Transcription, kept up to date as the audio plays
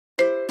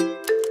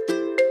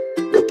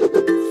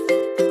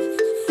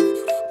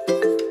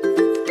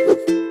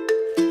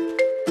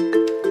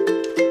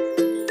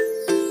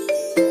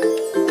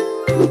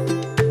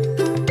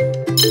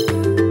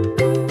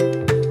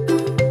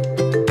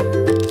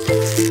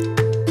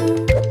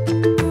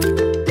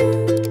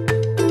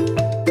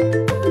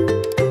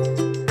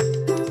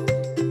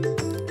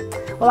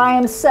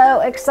am so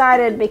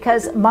excited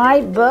because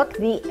my book,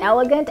 The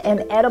Elegant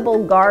and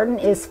Edible Garden,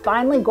 is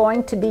finally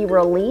going to be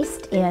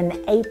released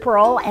in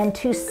April. And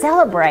to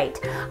celebrate,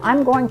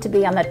 I'm going to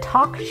be on the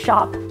Talk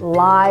Shop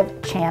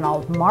Live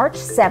channel March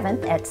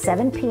 7th at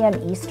 7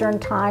 p.m. Eastern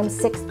Time,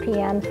 6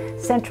 p.m.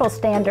 Central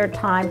Standard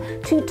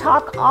Time, to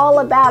talk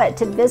all about it,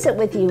 to visit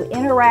with you,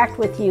 interact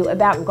with you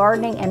about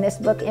gardening and this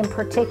book in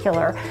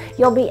particular.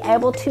 You'll be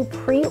able to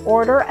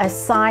pre-order a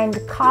signed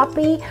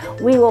copy.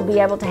 We will be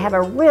able to have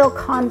a real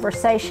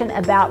conversation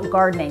about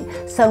gardening.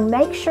 So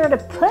make sure to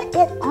put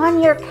it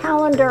on your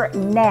calendar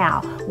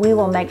now. We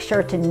will make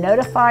sure to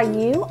notify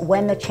you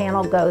when the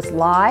channel goes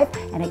live.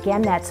 And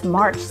again, that's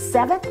March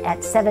 7th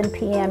at 7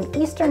 p.m.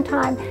 Eastern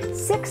Time,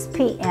 6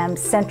 p.m.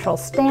 Central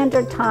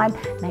Standard Time.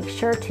 Make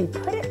sure to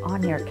put it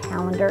on your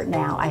calendar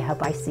now. I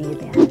hope I see you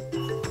then.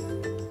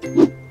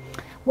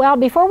 Well,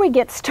 before we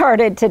get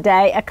started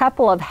today, a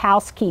couple of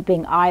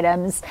housekeeping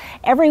items.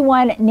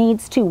 Everyone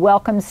needs to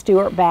welcome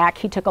Stuart back.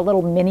 He took a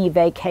little mini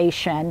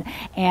vacation,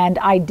 and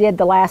I did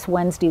the last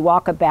Wednesday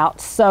walkabout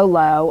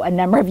solo. A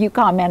number of you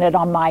commented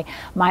on my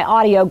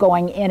audio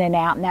going in and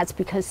out, and that's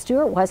because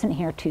Stuart wasn't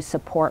here to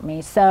support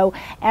me. So,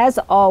 as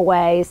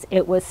always,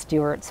 it was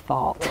Stuart's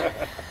fault.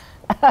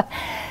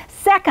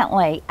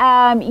 Secondly,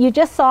 you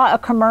just saw a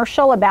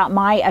commercial about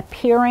my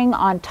appearing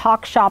on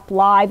Talk Shop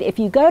Live. If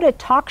you go to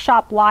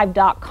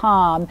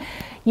talkshoplive.com,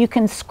 you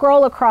can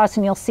scroll across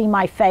and you'll see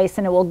my face,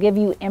 and it will give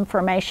you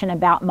information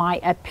about my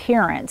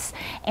appearance.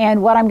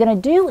 And what I'm going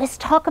to do is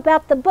talk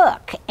about the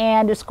book,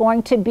 and it's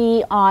going to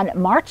be on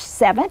March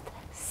 7th.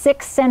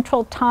 6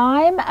 Central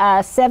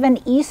Time, 7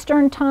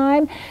 Eastern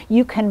Time.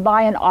 You can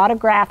buy an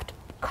autographed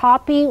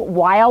copy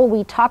while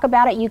we talk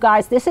about it. You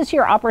guys, this is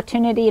your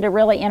opportunity to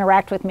really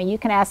interact with me. You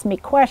can ask me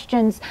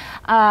questions.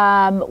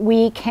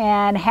 We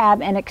can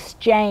have an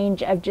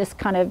exchange of just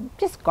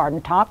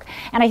garden talk,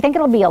 and I think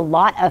it'll be a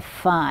lot of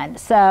fun.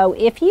 So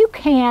if you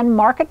can,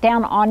 mark it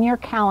down on your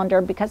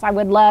calendar, because I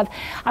would love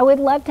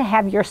to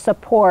have your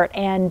support,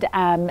 and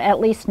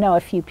at least know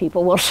a few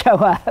people will show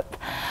up.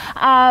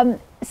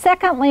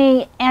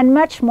 Secondly, and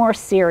much more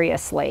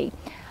seriously,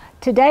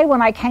 today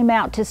when I came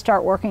out to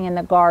start working in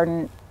the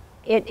garden,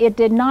 it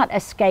did not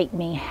escape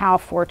me how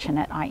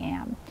fortunate I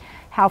am.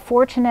 How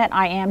fortunate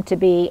I am to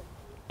be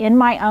in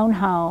my own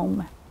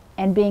home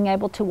and being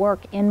able to work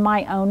in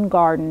my own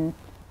garden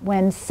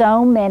when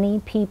so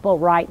many people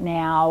right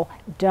now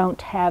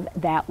don't have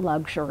that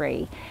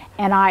luxury.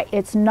 And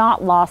it's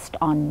not lost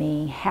on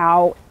me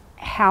how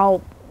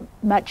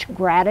much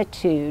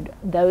gratitude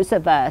those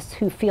of us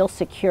who feel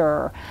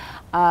secure,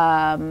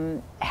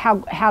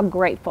 how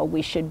grateful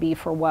we should be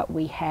for what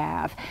we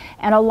have.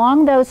 And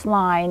along those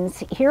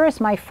lines, here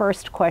is my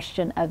first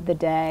question of the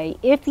day.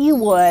 If you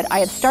would, I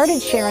have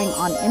started sharing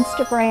on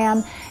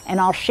Instagram, and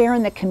I'll share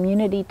in the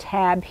community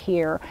tab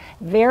here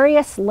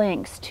various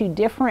links to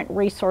different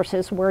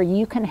resources where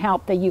you can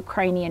help the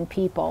Ukrainian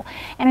people.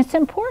 And it's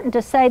important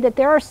to say that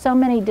there are so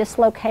many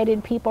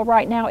dislocated people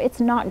right now. It's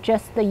not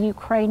just the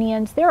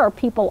Ukrainians. There are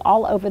people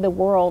all over the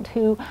world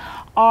who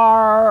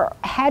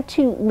had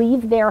to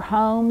leave their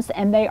homes,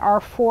 and they are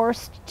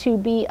forced to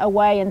be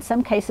away, in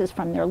some cases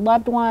from their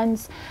loved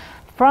ones,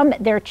 from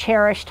their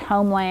cherished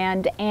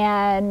homeland.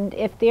 And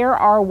if there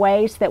are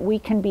ways that we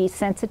can be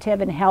sensitive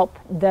and help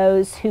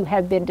those who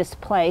have been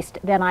displaced,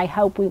 then I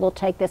hope we will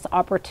take this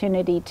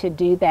opportunity to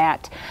do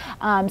that.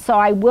 So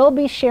I will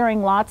be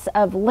sharing lots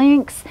of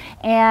links,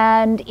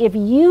 and if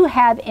you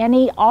have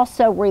any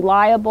also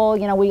reliable,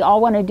 we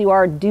all want to do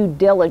our due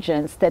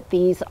diligence that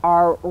these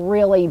are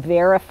really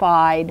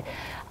verified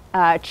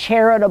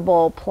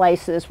charitable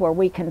places where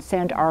we can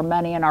send our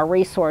money and our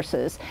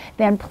resources,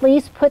 then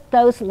please put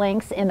those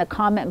links in the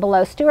comment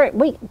below. Stuart,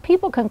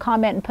 people can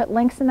comment and put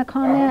links in the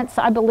comments.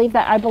 I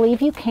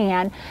believe you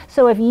can.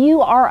 So if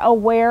you are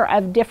aware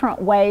of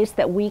different ways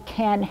that we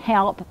can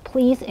help,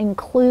 please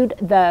include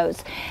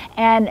those.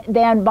 And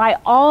then by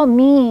all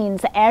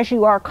means, as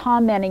you are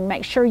commenting,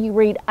 make sure you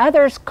read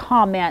others'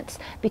 comments,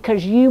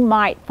 because you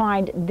might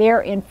find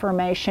their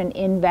information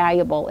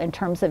invaluable in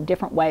terms of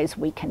different ways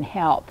we can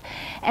help.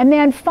 And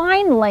then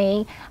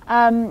finally,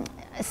 I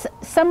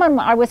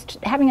was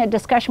having a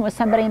discussion with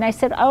somebody, and I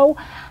said, I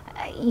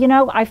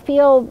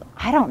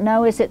don't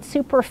know, is it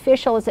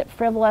superficial, is it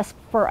frivolous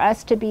for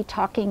us to be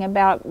talking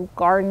about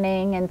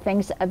gardening and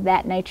things of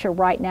that nature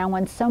right now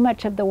when so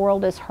much of the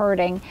world is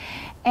hurting?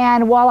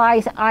 And while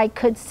I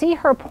could see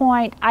her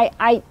point,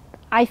 I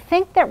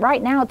think that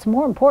right now it's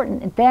more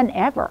important than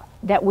ever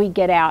that we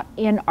get out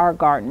in our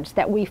gardens,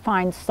 that we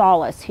find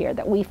solace here,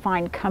 that we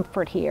find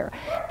comfort here,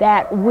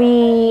 that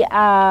we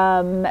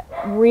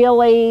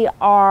really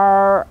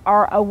are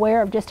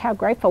aware of just how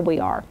grateful we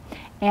are,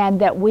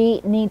 and that we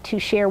need to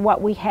share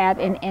what we have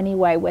in any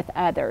way with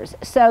others.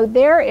 So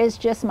there is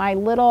just my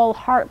little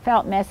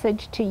heartfelt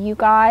message to you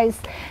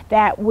guys,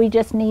 that we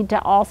just need to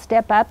all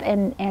step up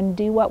and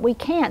do what we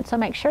can. So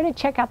make sure to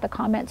check out the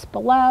comments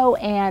below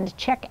and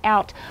check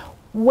out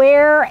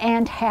where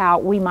and how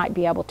we might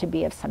be able to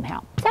be of some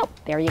help. So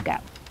there you go.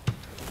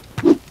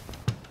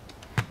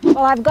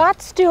 Well, I've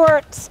got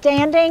Stuart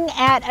standing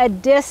at a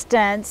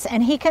distance,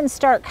 and he can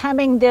start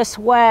coming this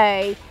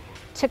way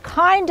to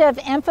kind of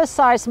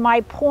emphasize my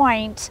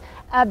point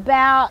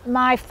about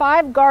my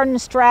 5 garden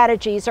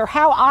strategies, or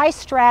how I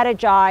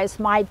strategize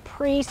my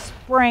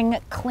pre-spring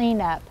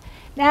cleanup.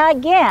 Now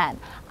again,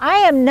 I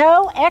am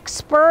no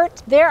expert.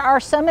 There are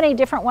so many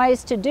different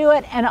ways to do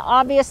it, and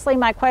obviously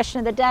my question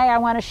of the day, I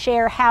want to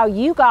share how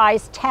you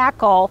guys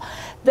tackle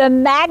the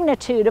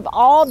magnitude of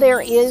all there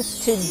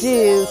is to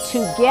do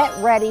to get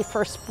ready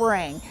for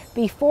spring.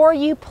 Before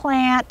you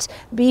plant,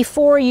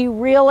 before you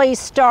really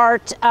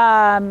start,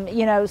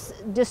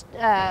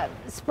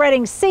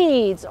 spreading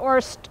seeds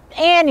or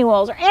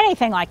annuals or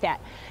anything like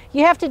that.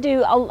 You have to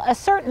do a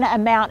certain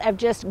amount of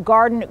just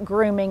garden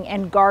grooming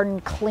and garden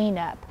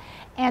cleanup.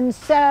 And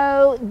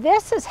so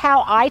this is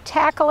how I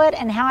tackle it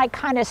and how I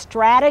kind of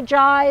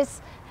strategize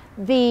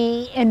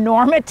the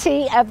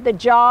enormity of the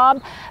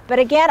job. But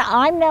again,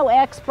 I'm no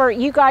expert.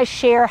 You guys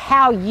share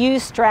how you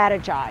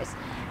strategize.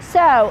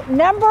 So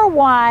number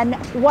one,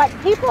 what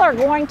people are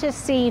going to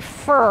see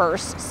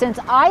first, since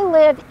I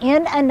live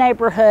in a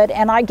neighborhood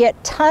and I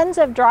get tons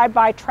of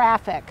drive-by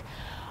traffic,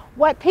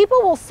 what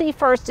people will see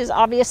first is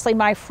obviously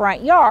my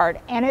front yard,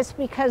 and it's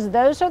because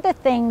those are the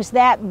things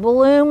that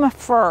bloom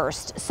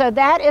first. So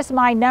that is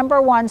my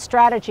number one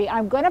strategy.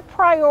 I'm going to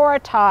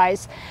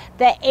prioritize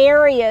the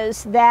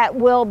areas that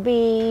will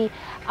be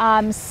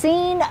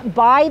seen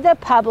by the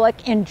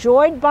public,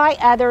 enjoyed by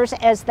others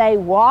as they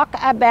walk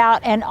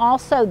about, and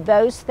also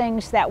those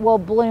things that will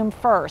bloom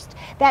first.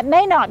 That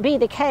may not be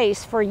the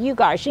case for you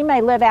guys. You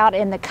may live out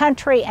in the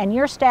country and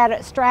your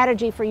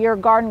strategy for your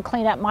garden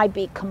cleanup might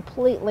be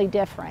completely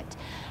different.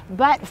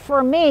 But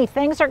for me,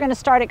 things are going to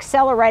start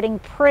accelerating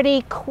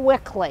pretty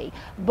quickly.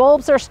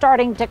 Bulbs are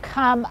starting to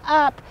come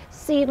up,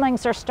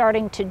 seedlings are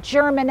starting to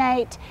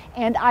germinate,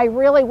 and I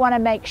really want to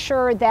make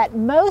sure that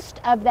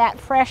most of that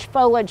fresh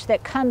foliage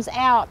that comes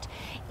out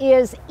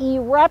is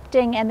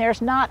erupting and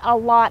there's not a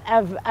lot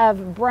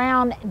of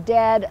brown,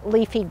 dead,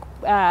 leafy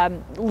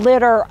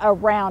litter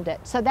around it.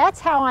 So that's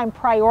how I'm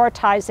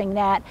prioritizing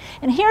that.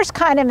 And here's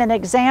kind of an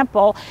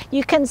example.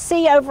 You can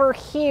see over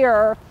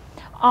here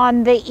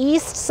on the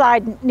east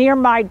side near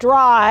my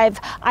drive,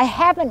 I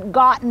haven't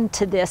gotten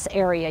to this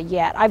area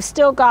yet. I've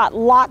still got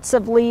lots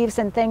of leaves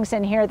and things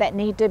in here that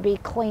need to be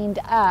cleaned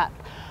up.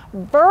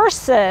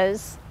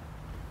 Versus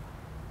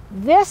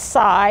this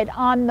side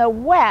on the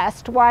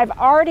west, where I've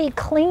already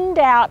cleaned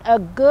out a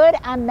good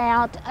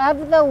amount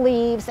of the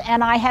leaves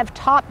and I have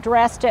top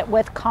dressed it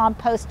with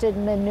composted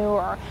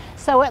manure.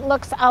 So it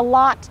looks a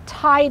lot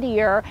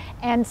tidier,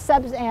 and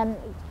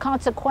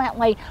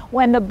consequently,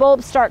 when the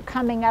bulbs start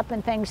coming up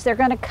and things, they're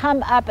going to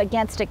come up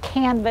against a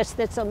canvas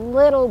that's a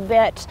little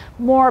bit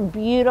more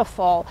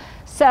beautiful.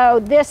 So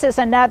this is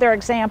another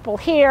example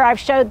here. I've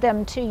showed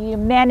them to you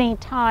many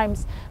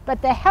times,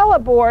 but the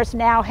hellebores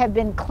now have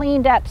been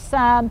cleaned up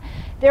some.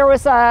 There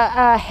was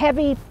a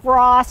heavy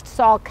frost,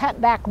 so I'll cut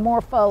back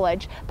more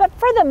foliage. But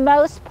for the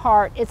most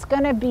part, it's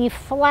going to be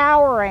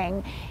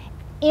flowering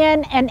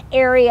in an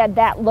area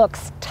that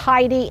looks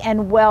tidy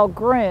and well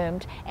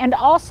groomed. And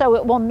also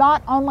it will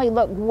not only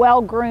look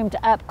well groomed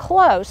up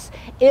close,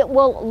 it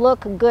will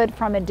look good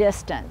from a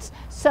distance.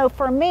 So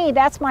for me,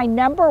 that's my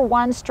number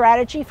one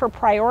strategy for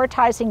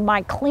prioritizing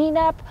my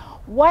cleanup.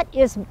 What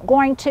is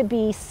going to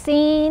be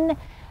seen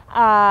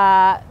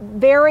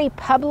very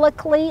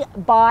publicly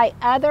by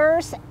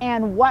others,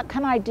 and what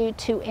can I do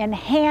to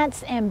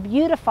enhance and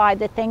beautify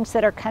the things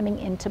that are coming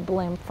into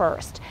bloom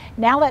first.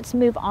 Now let's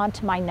move on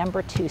to my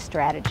number 2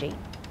 strategy.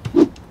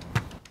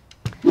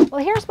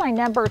 Well, here's my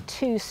number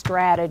 2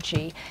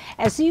 strategy.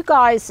 As you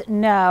guys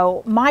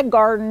know, my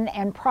garden,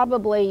 and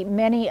probably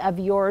many of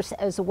yours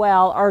as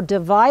well, are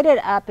divided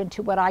up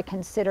into what I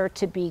consider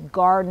to be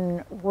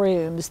garden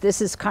rooms. This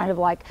is kind of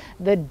like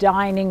the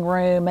dining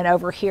room, and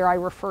over here I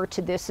refer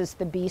to this as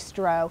the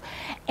bistro.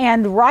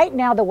 And right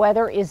now the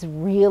weather is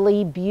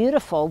really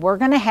beautiful. We're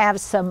going to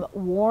have some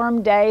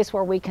warm days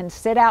where we can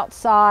sit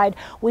outside,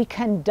 we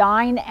can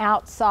dine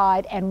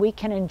outside, and we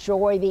can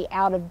enjoy the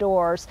out of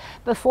doors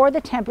before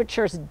the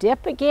temperatures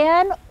dip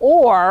again,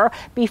 or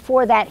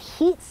before that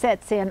heat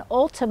sets in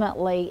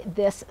ultimately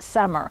this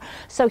summer.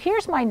 So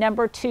here's my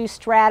number 2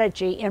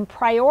 strategy in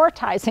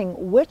prioritizing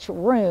which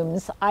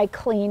rooms I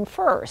clean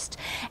first.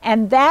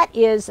 And that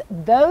is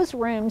those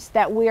rooms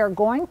that we are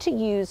going to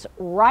use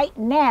right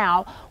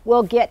now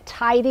will get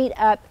tidied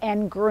up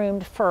and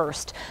groomed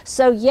first.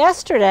 So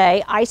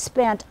yesterday I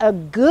spent a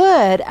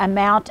good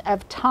amount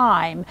of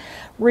time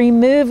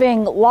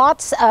removing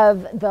lots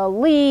of the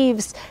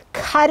leaves,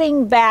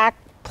 cutting back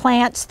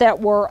plants that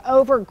were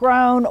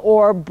overgrown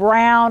or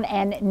brown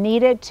and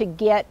needed to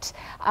get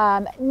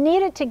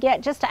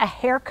just a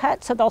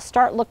haircut, so they'll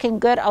start looking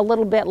good a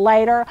little bit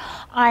later.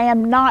 I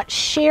am not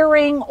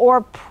shearing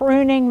or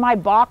pruning my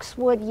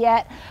boxwood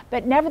yet,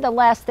 but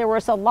nevertheless there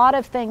was a lot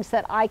of things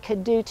that I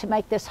could do to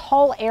make this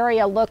whole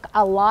area look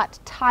a lot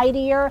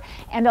tidier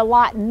and a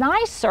lot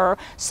nicer,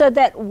 so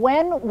that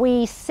when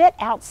we sit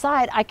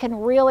outside I can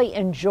really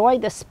enjoy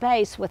the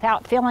space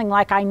without feeling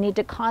like I need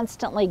to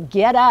constantly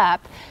get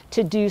up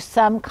to do do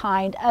some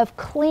kind of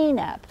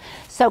cleanup.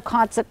 So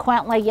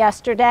consequently,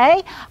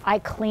 yesterday I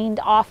cleaned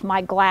off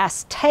my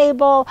glass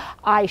table.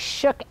 I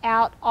shook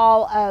out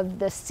all of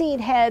the seat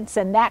heads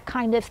and that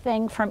kind of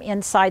thing from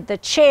inside the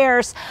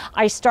chairs.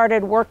 I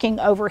started working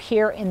over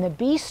here in the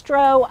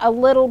bistro a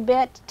little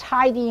bit,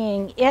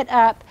 tidying it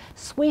up,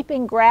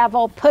 sweeping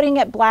gravel, putting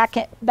it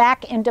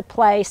back into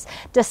place,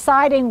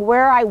 deciding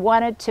where I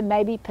wanted to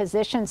maybe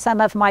position some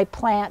of my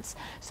plants.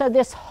 So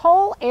this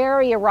whole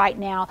area right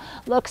now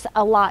looks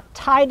a lot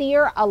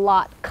tidier, a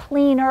lot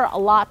cleaner, a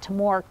lot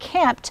more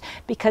kempt,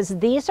 because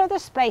these are the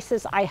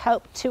spaces I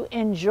hope to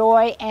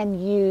enjoy and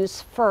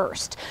use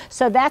first.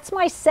 So that's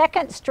my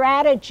second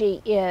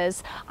strategy,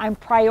 is I'm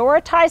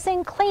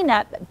prioritizing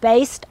cleanup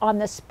based on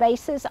the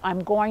spaces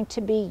I'm going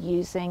to be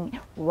using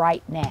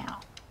right now.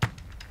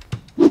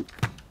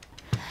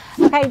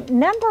 Okay,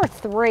 number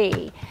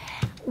 3.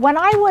 When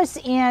I was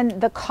in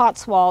the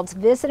Cotswolds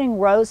visiting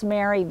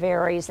Rosemary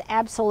Very's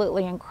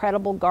absolutely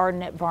incredible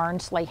garden at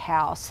Barnsley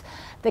House,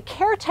 the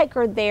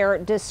caretaker there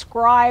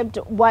described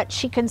what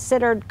she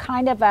considered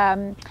kind of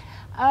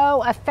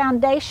a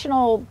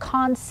foundational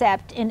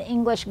concept in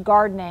English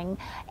gardening,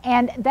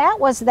 and that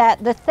was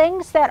that the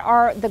things that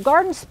are the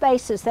garden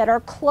spaces that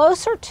are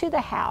closer to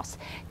the house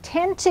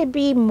tend to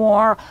be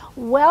more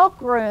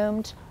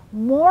well-groomed,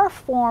 more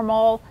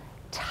formal,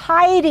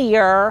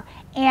 tidier,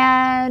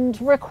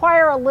 and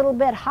require a little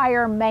bit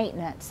higher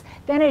maintenance.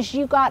 Then as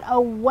you got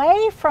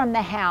away from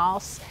the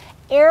house,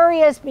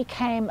 areas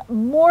became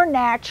more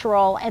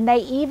natural, and they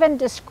even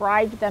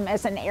described them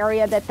as an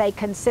area that they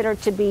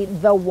considered to be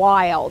the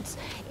wilds.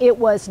 It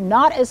was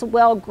not as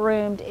well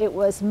groomed, it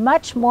was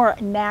much more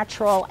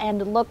natural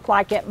and looked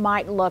like it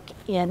might look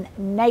in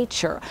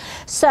nature.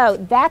 So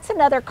that's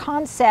another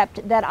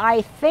concept that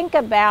I think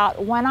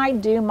about when I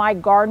do my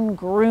garden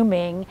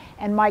grooming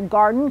and my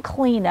garden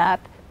cleanup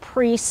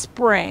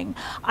pre-spring.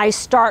 I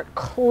start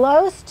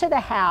close to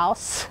the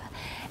house,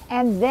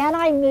 and then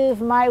I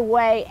move my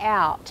way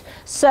out.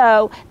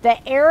 So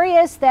the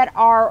areas that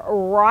are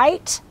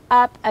right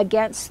up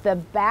against the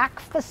back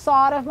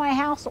facade of my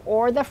house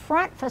or the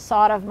front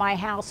facade of my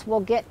house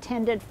will get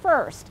tended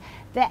first.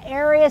 The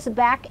areas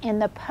back in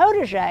the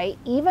potager,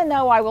 even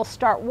though I will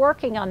start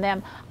working on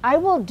them, I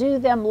will do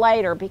them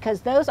later,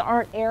 because those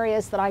aren't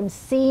areas that I'm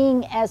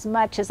seeing as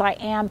much as I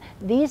am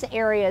these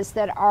areas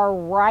that are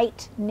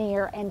right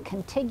near and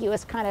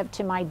contiguous kind of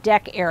to my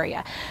deck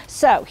area.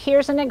 So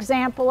here's an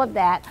example of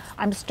that.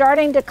 I'm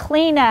starting to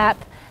clean up,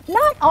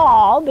 not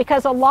all,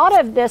 because a lot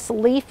of this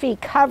leafy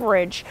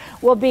coverage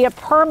will be a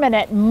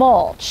permanent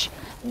mulch,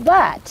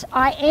 but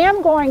I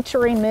am going to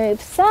remove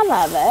some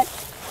of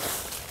it,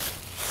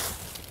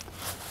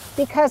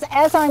 because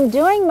as I'm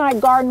doing my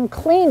garden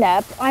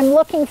cleanup, I'm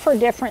looking for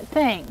different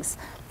things.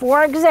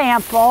 For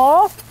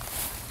example,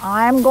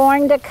 I'm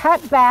going to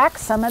cut back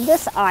some of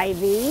this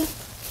ivy.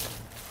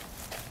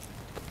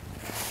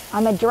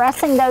 I'm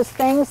addressing those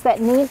things that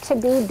need to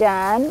be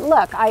done.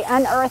 Look, I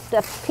unearthed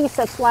a piece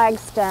of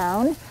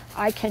flagstone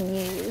I can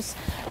use,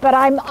 but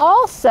I'm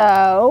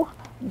also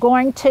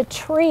going to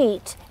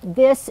treat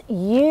this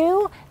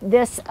blue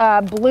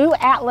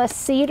Atlas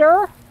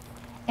cedar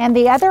and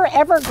the other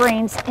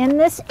evergreens in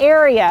this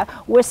area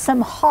with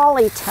some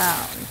holly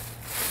tone.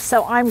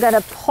 So I'm going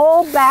to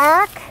pull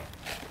back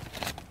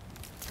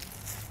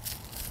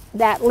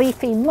that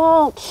leafy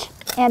mulch,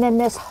 and in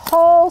this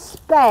whole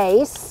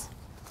space,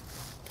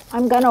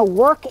 I'm going to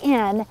work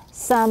in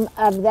some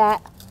of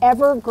that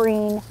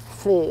evergreen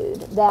food,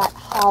 that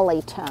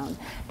holly tone,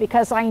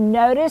 because I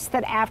noticed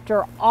that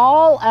after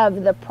all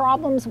of the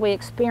problems we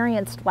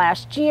experienced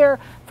last year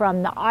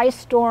from the ice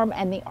storm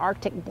and the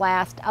Arctic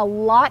blast, a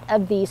lot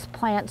of these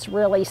plants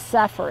really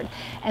suffered.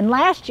 And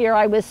last year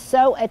I was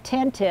so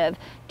attentive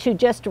to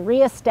just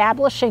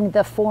reestablishing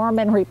the form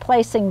and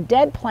replacing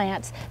dead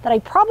plants that I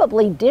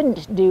probably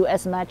didn't do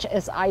as much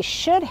as I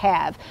should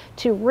have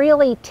to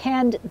really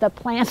tend the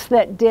plants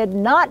that did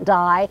not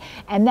die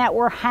and that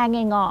were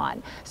hanging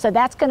on. So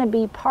that's going to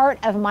be part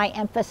of my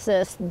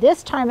emphasis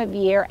this time of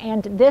year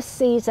and this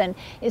season,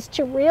 is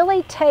to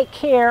really take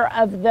care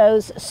of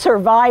those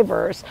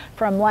survivors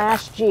from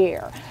last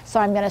year. So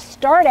I'm going to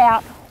start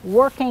out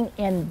working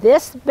in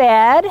this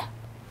bed,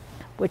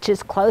 which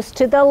is close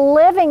to the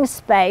living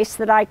space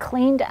that I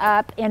cleaned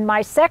up in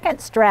my second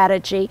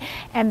strategy,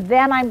 and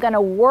then I'm going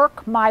to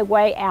work my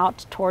way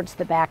out towards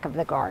the back of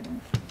the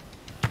garden.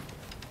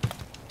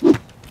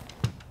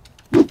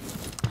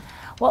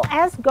 Well,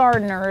 as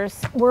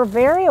gardeners, we're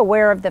very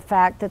aware of the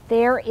fact that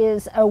there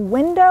is a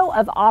window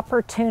of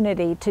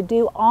opportunity to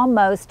do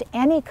almost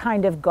any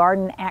kind of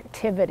garden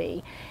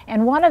activity.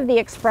 And one of the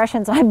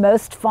expressions I'm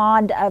most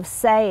fond of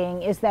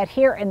saying is that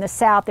here in the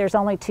South, there's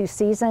only two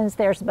seasons.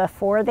 There's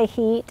before the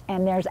heat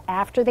and there's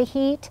after the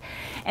heat.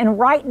 And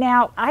right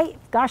now,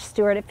 gosh,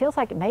 Stuart, it feels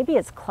like maybe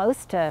it's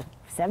close to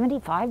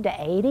 75 to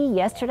 80.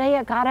 Yesterday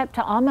it got up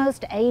to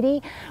almost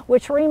 80,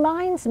 which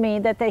reminds me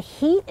that the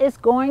heat is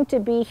going to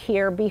be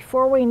here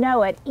before we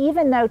know it,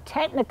 even though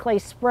technically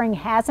spring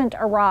hasn't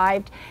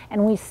arrived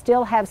and we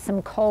still have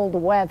some cold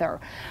weather.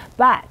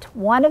 But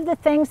one of the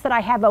things that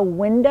I have a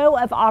window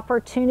of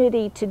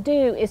opportunity to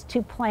do is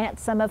to plant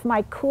some of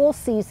my cool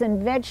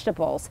season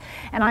vegetables.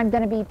 And I'm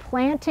going to be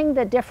planting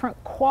the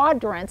different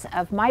quadrants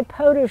of my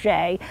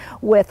potager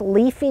with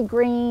leafy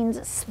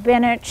greens,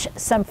 spinach,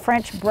 some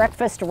French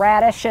breakfast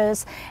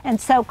radishes. And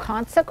so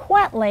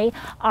consequently,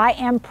 I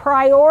am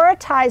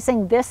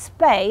prioritizing this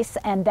space,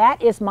 and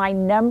that is my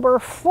number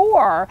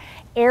 4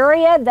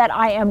 area that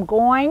I am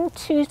going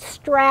to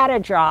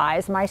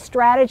strategize. My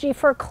strategy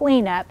for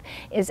cleanup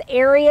is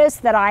areas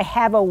that I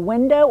have a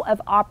window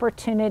of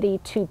opportunity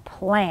to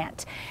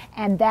plant,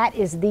 and that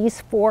is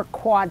these 4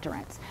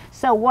 quadrants.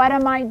 So what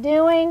am I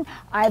doing?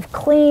 I've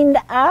cleaned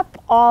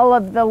up all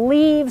of the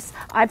leaves.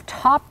 I've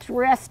top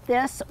dressed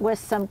this with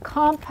some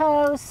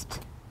compost.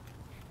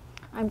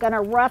 I'm going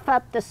to rough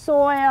up the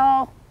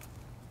soil.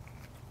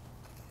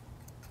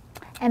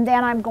 And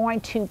then I'm going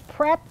to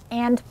prep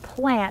and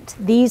plant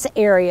these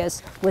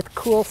areas with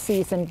cool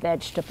season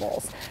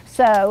vegetables.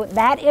 So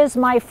that is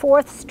my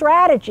 4th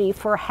strategy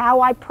for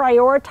how I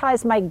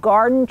prioritize my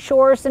garden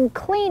chores and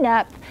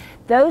cleanup,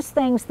 those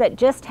things that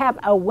just have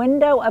a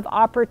window of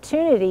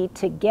opportunity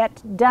to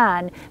get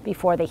done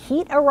before the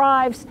heat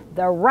arrives,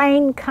 the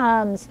rain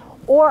comes,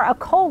 or a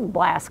cold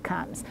blast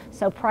comes.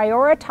 So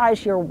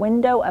prioritize your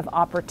window of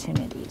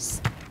opportunities.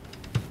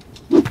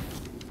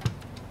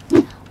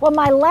 Well,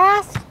 my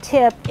last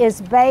tip is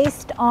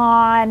based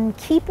on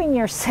keeping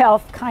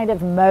yourself kind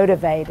of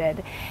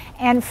motivated.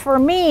 And for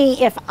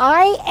me, if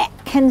I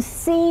can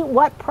see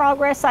what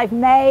progress I've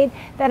made,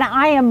 then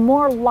I am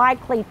more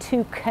likely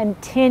to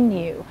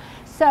continue.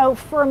 So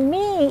for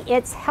me,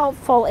 it's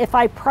helpful if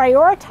I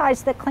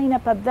prioritize the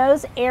cleanup of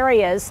those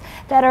areas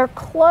that are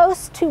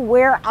close to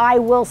where I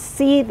will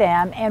see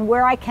them and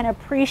where I can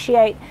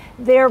appreciate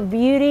their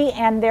beauty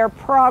and their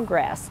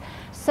progress.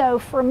 So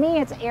for me,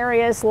 it's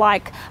areas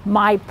like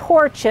my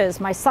porches,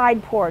 my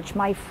side porch,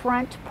 my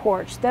front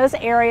porch, those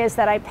areas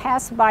that I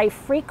pass by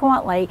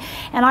frequently,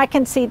 and I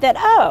can see that,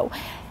 oh,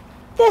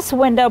 this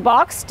window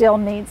box still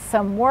needs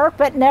some work,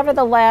 but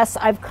nevertheless,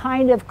 I've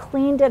kind of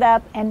cleaned it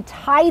up and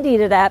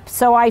tidied it up,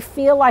 so I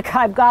feel like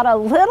I've got a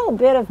little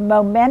bit of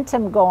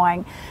momentum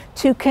going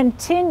to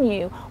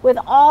continue with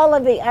all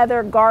of the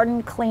other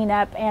garden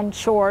cleanup and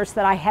chores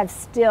that I have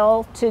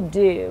still to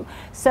do.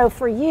 So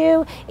for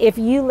you, if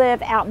you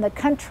live out in the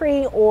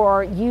country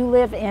or you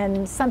live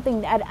in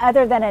something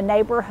other than a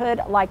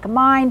neighborhood like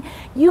mine,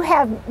 you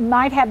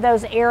might have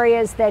those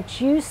areas that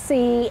you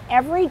see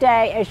every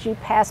day as you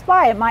pass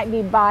by. It might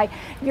be by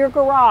your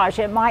garage,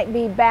 it might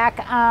be back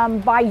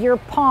by your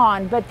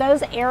pond, but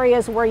those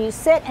areas where you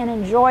sit and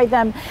enjoy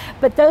them,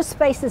 but those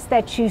spaces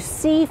that you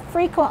see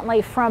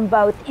frequently from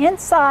both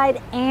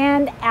inside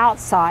and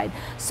outside.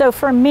 So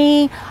for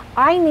me,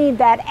 I need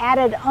that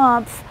added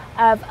oomph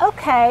of,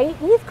 okay,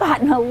 you've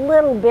gotten a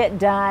little bit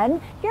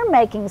done, you're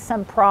making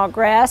some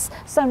progress,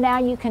 so now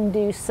you can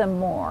do some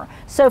more.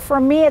 So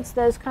for me, it's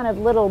those kind of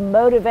little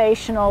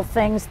motivational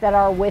things that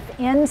are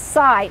within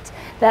sight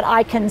that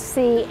I can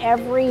see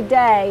every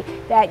day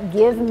that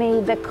give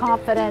me the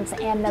confidence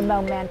and the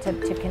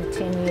momentum to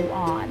continue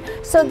on.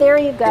 So there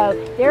you go.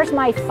 There's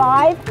my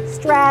 5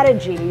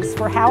 strategies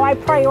for how I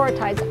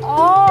prioritize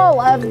all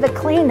of the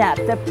cleanup,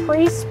 the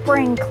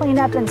pre-spring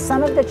cleanup and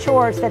some of the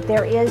chores that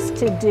there is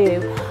to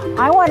do.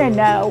 I want to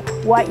know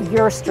what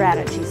your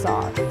strategies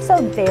are.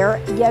 So there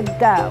you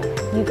go.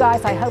 You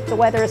guys, I hope the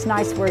weather is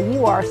nice where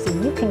you are so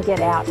you can get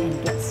out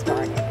and get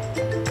started.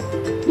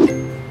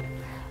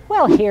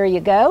 Well, here you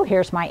go.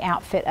 Here's my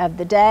outfit of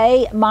the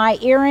day. My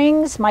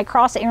earrings, my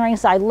cross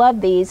earrings, I love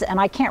these, and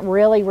I can't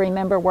really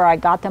remember where I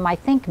got them. I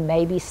think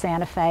maybe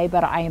Santa Fe,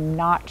 but I am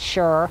not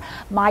sure.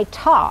 My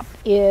top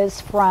is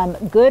from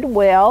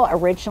Goodwill,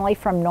 originally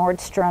from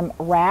Nordstrom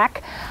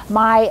Rack.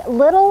 My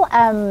little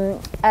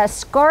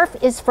scarf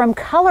is from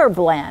Color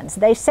Blends.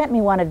 They sent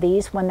me one of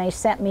these when they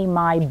sent me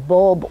my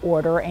bulb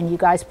order, and you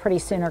guys pretty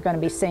soon are going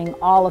to be seeing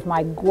all of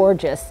my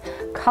gorgeous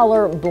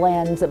Color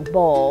Blends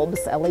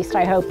bulbs. At least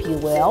I hope you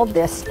will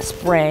this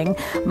spring.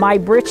 My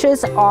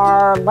breeches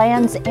are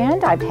Land's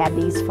End. I've had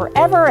these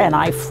forever, and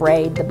I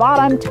frayed the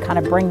bottom to kind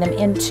of bring them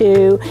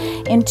into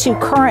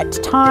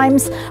current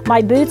times.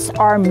 My boots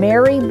are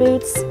Mary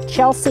boots,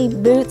 Chelsea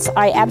boots.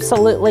 I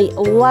absolutely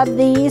love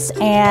these,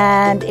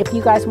 and if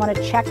you guys want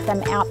to check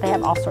them out, they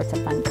have all sorts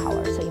of fun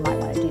colors, so you might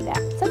want to do that.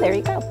 So there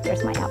you go.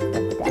 There's my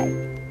outfit.